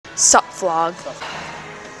Sup vlog.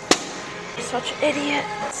 Such idiot.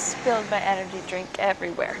 Spilled my energy drink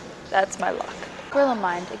everywhere. That's my luck. Gorilla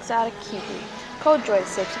Mind Exotic Kiwi. Code Joy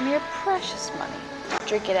saves me your precious money.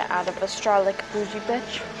 Drinking it out of a straw like a bougie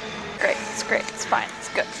bitch. Great, it's fine, it's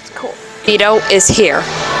good, it's cool. Vito is here.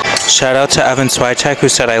 Shout out to Evan Switek who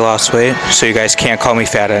said I lost weight, so you guys can't call me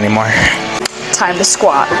fat anymore. Time to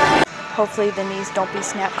squat. Hopefully the knees don't be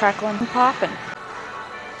snap, crackling, and popping.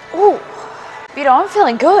 Ooh, Vito, I'm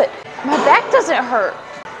feeling good. My back doesn't hurt.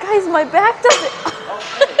 Guys, my back doesn't.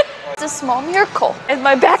 It's a small miracle, and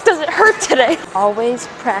my back doesn't hurt today. Always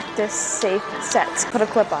practice safe sets. Put a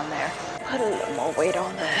clip on there. Put a little more weight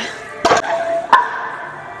on there.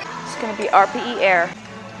 It's gonna be RPE air.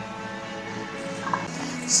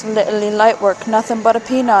 It's literally light work, nothing but a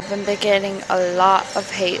peanut. I've been getting a lot of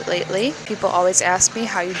hate lately. People always ask me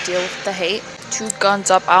how you deal with the hate. 2 guns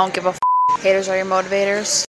up, I don't give a f. Haters are your motivators.